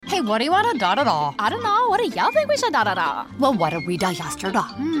what do you want to da-da-da? I don't know. What do y'all think we should da-da-da? Well, what did we da yesterday?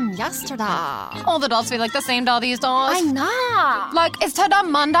 Yesterday. All the days feel like the same day these days. I know. Like, is today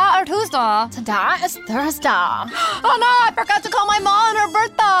Monday or Tuesday? Today is Thursday. Oh no, I forgot to call my mom on her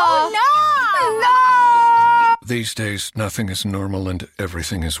birthday. Oh no! No! These days, nothing is normal and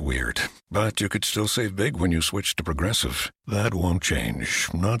everything is weird. But you could still save big when you switch to Progressive. That won't change.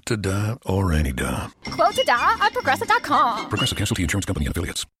 Not today or any day. Quote today at Progressive.com. Progressive Casualty Insurance Company and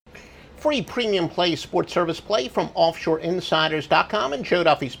Affiliates. Free premium play, sports service play from OffshoreInsiders.com. And Joe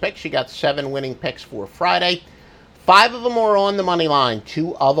Duffy's picks. You got 7 winning picks for Friday. 5 of them are on the money line.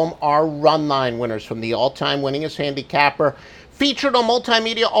 2 of them are run line winners from the all-time winningest handicapper. Featured on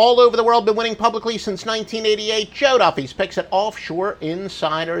multimedia all over the world, been winning publicly since 1988. Joe Duffy's picks at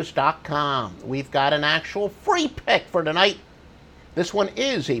OffshoreInsiders.com. We've got an actual free pick for tonight. This one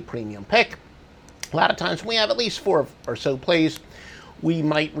is a premium pick. A lot of times we have at least 4 or so plays. We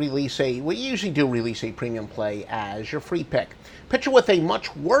usually do release a premium play as your free pick. Pitcher with a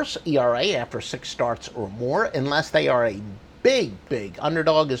much worse ERA after 6 starts or more, unless they are a big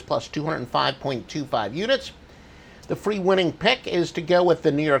underdog, is plus 205.25 units. The free winning pick is to go with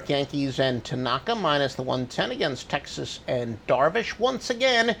the New York Yankees and Tanaka minus the 110 against Texas and Darvish. Once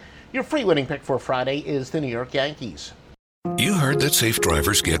again, your free winning pick for Friday is the New York Yankees. You heard that safe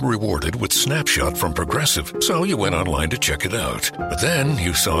drivers get rewarded with Snapshot from Progressive, so you went online to check it out. But then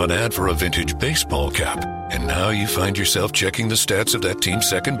you saw an ad for a vintage baseball cap, and now you find yourself checking the stats of that team's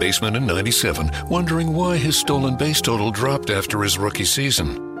second baseman in '97, wondering why his stolen base total dropped after his rookie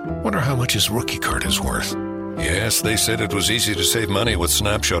season. Wonder how much his rookie card is worth. Yes, they said it was easy to save money with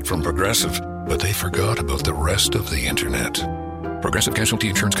Snapshot from Progressive, but they forgot about the rest of the internet. Progressive Casualty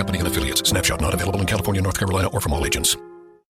Insurance Company and Affiliates. Snapshot not available in California, North Carolina, or from all agents.